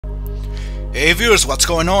Hey viewers, what's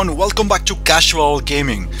going on? Welcome back to Casual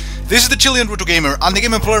Gaming. This is the Chilean Retro Gamer, and the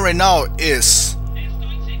game I'm playing right now is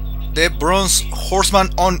the Bronze Horseman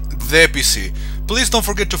on the PC. Please don't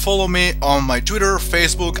forget to follow me on my Twitter,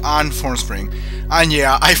 Facebook, and Horseman. And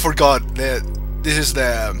yeah, I forgot that this is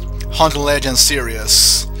the Haunted Legends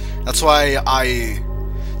series. That's why I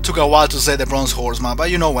took a while to say the Bronze Horseman,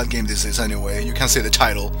 but you know what game this is anyway. You can see the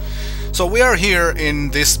title. So we are here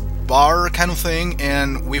in this bar kind of thing,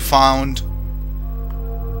 and we found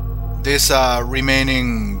this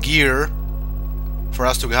remaining gear for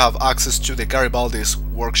us to have access to the Garibaldi's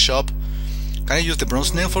workshop. Can I use the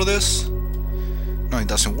bronze nail for this? No, it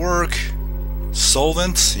doesn't work.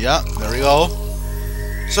 Solvent, yeah, there we go.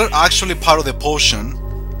 So they're actually part of the potion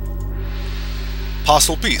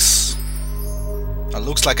puzzle piece. That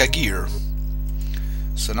looks like a gear.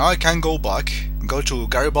 So now I can go back and go to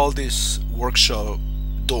Garibaldi's workshop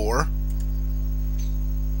door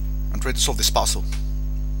and try to solve this puzzle.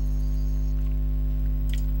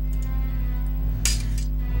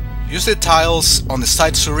 Use the tiles on the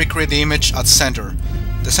sides to recreate the image at center.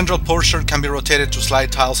 The central portion can be rotated to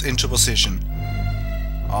slide tiles into position.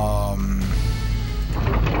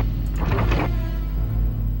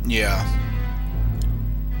 Yeah.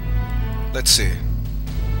 Let's see.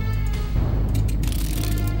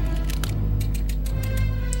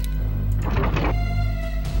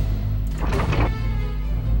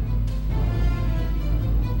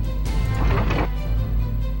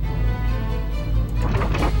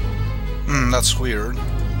 That's weird.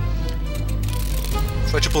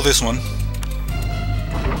 Try to pull this one.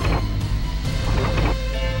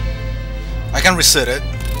 I can reset it.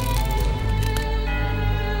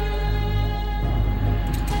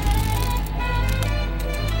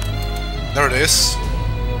 There it is.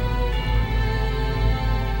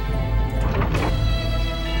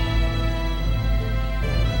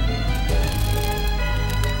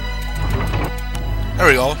 There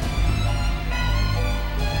we go.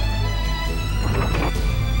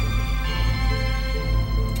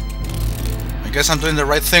 I guess I'm doing the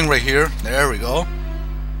right thing right here. There we go.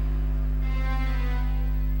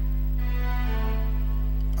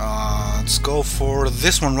 Let's go for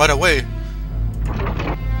this one right away.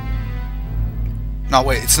 No,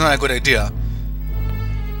 wait, it's not a good idea.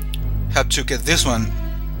 Have to get this one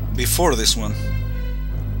before this one.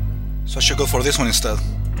 So I should go for this one instead.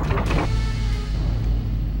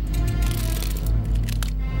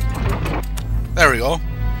 There we go.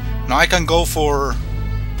 Now I can go for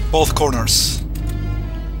both corners.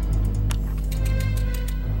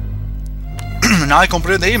 Now I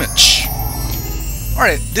completed the image.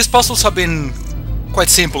 Alright, these puzzles have been quite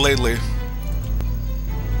simple lately.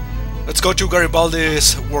 Let's go to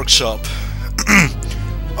Garibaldi's workshop.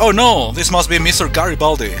 Oh no, this must be Mr.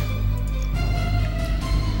 Garibaldi.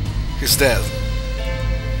 He's dead.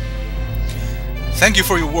 Thank you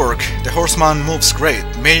for your work. The horseman moves great.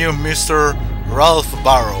 Mayor Mr. Ralph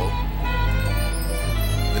Barrow.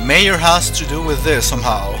 The mayor has to do with this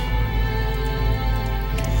somehow.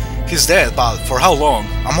 He's dead, but for how long?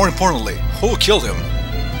 And more importantly, who killed him?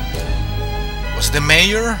 Was it the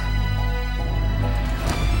mayor?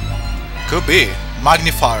 Could be.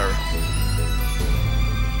 Magnifier.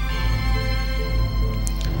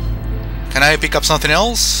 Can I pick up something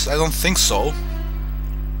else? I don't think so.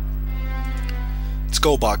 Let's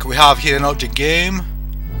go back. We have hidden object game.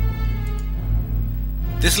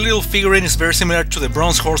 This little figurine is very similar to the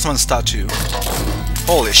Bronze Horseman statue.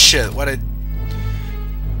 Holy shit, what a...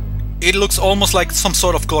 It looks almost like some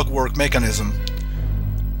sort of clockwork mechanism.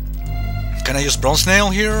 Can I use bronze nail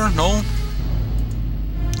here? No?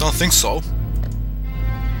 Don't think so.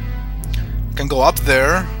 Can go up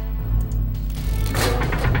there.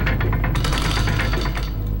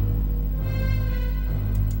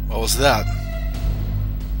 What was that?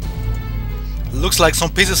 Looks like some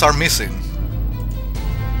pieces are missing.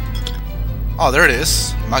 Oh, there it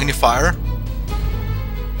is. Magnifier.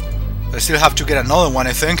 I still have to get another one,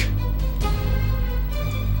 I think.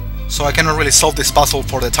 So I cannot really solve this puzzle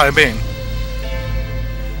for the time being.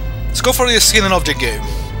 Let's go for this hidden object game.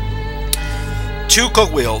 2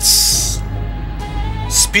 cogwheels.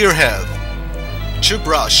 Spearhead. 2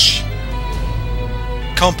 brush.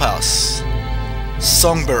 Compass.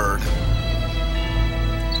 Songbird.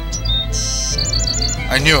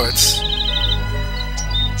 I knew it.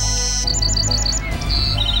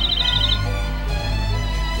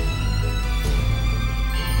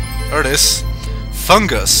 There it is.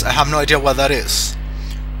 Fungus. I have no idea what that is.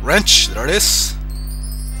 Wrench. There it is.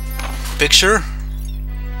 Picture.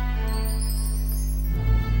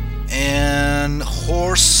 And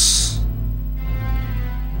horse.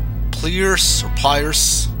 Pliers or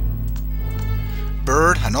pliers.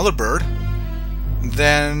 bird, another bird,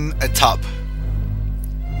 then a top.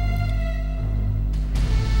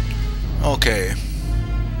 Okay.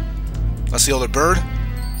 That's the other bird.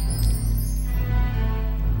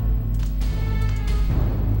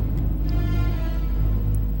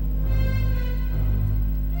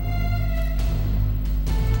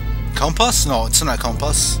 Compass? No, it's not a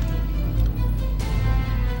compass.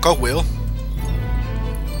 Cogwheel.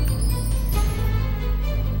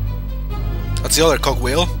 That's the other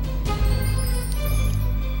cogwheel.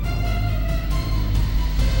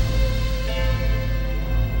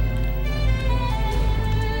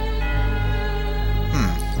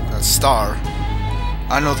 That's star.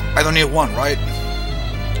 I don't need one, right?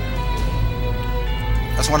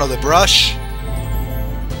 That's one of the brush.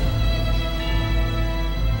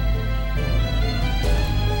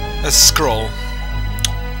 Let's scroll.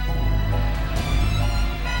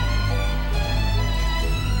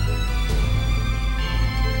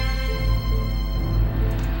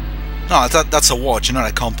 No, I thought that's a watch, not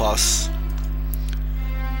a compass.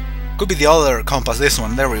 Could be the other compass, this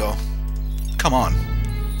one. There we go. Come on.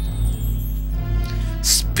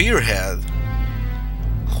 Spearhead.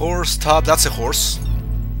 Horse top, that's a horse.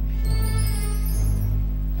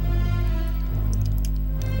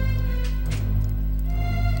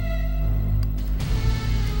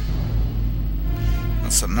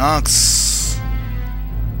 That's an ox.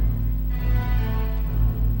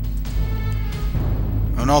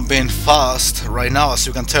 I'm not being fast right now, as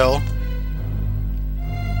you can tell.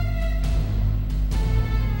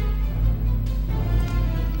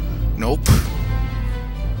 Nope.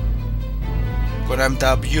 Gonna end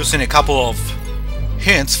up using a couple of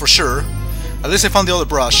hints for sure. At least I found the other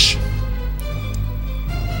brush.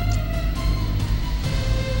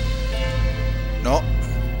 No.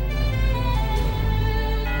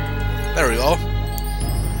 There we go.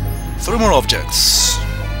 3 more objects.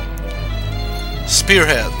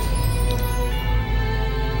 Spearhead.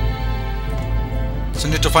 So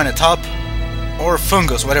I need to find a top or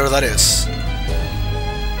fungus, whatever that is.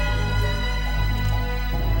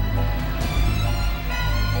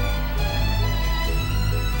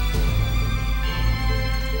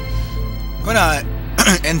 I'm gonna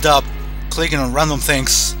end up clicking on random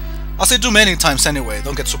things, as I do many times anyway.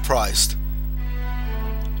 Don't get surprised.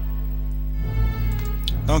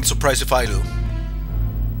 Don't get surprised if I do.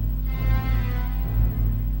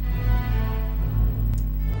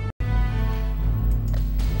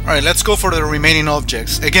 Alright, let's go for the remaining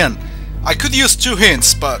objects. Again, I could use 2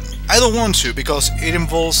 hints, but I don't want to because it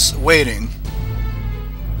involves waiting.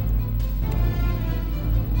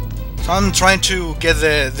 So I'm trying to get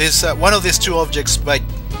one of these 2 objects by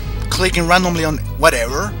clicking randomly on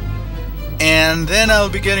whatever, and then I'll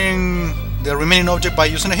be getting the remaining object by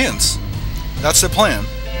using the hints. That's the plan.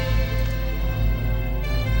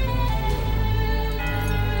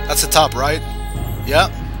 That's the top, right? Yeah.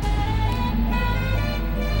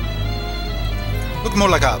 Look more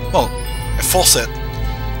like a faucet.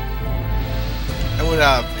 I would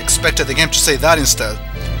have expected the game to say that instead.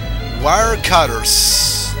 Wire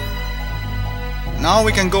cutters. Now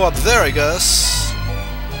we can go up there, I guess.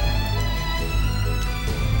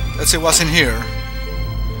 Let's see what's in here.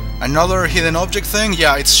 Another hidden object thing?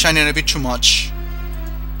 Yeah, it's shining a bit too much.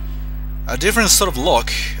 A different sort of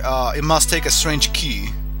lock. It must take a strange key.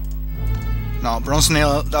 No, bronze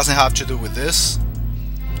nail doesn't have to do with this.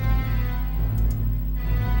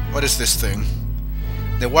 What is this thing?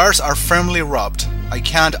 The wires are firmly rubbed. I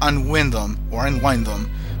can't unwind them or unwind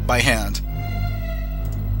them by hand.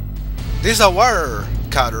 This is a wire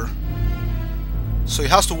cutter, so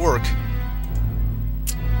it has to work.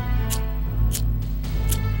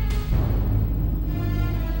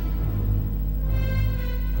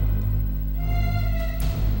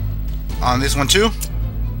 On this one too.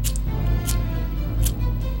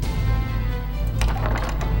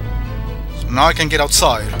 So now I can get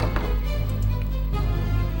outside.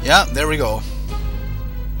 Yeah, there we go.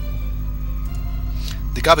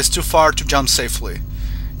 The gap is too far to jump safely.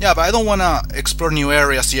 Yeah, but I don't wanna explore new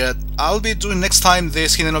areas yet. I'll be doing next time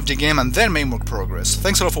this hidden object game and then make more progress.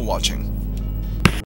 Thanks a lot for watching.